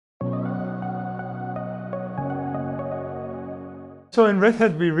So in Red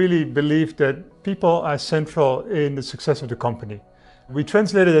Hat, we really believe that people are central in the success of the company. We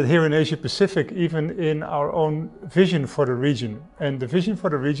translated it here in Asia Pacific, even in our own vision for the region. And the vision for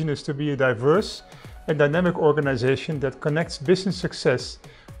the region is to be a diverse and dynamic organization that connects business success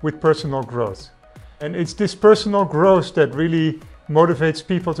with personal growth. And it's this personal growth that really motivates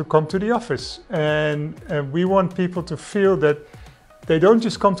people to come to the office. And we want people to feel that they don't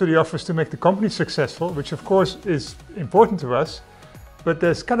just come to the office to make the company successful, which of course is important to us, but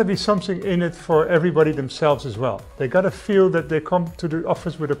there's got to be something in it for everybody themselves as well. They got to feel that they come to the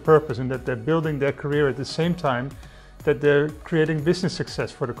office with a purpose and that they're building their career at the same time that they're creating business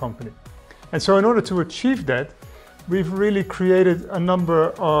success for the company. And so in order to achieve that, we've really created a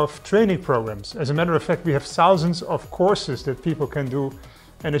number of training programs. As a matter of fact, we have thousands of courses that people can do.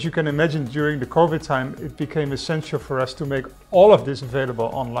 And as you can imagine, during the COVID time, it became essential for us to make all of this available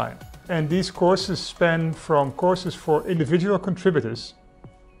online. And these courses span from courses for individual contributors,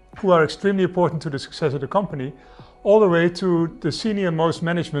 who are extremely important to the success of the company, all the way to the senior most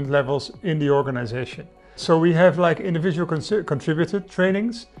management levels in the organization. So we have like individual contributor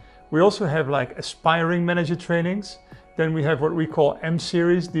trainings. We also have like aspiring manager trainings. Then we have what we call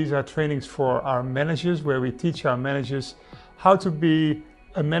M-series. These are trainings for our managers, where we teach our managers how to be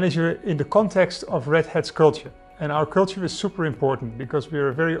a manager in the context of Red Hat's culture. And our culture is super important because we're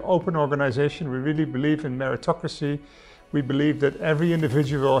a very open organization. We really believe in meritocracy. We believe that every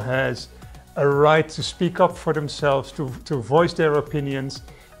individual has a right to speak up for themselves, to voice their opinions,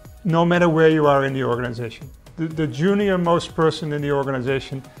 no matter where you are in the organization. The junior most person in the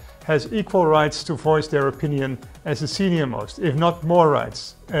organization has equal rights to voice their opinion as the senior most, if not more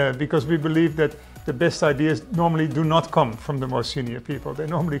rights, because we believe that the best ideas normally do not come from the most senior people. They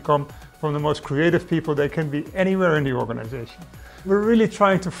normally come from the most creative people. They can be anywhere in the organization. We're really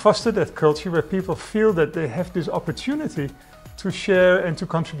trying to foster that culture where people feel that they have this opportunity to share and to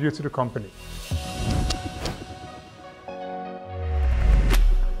contribute to the company.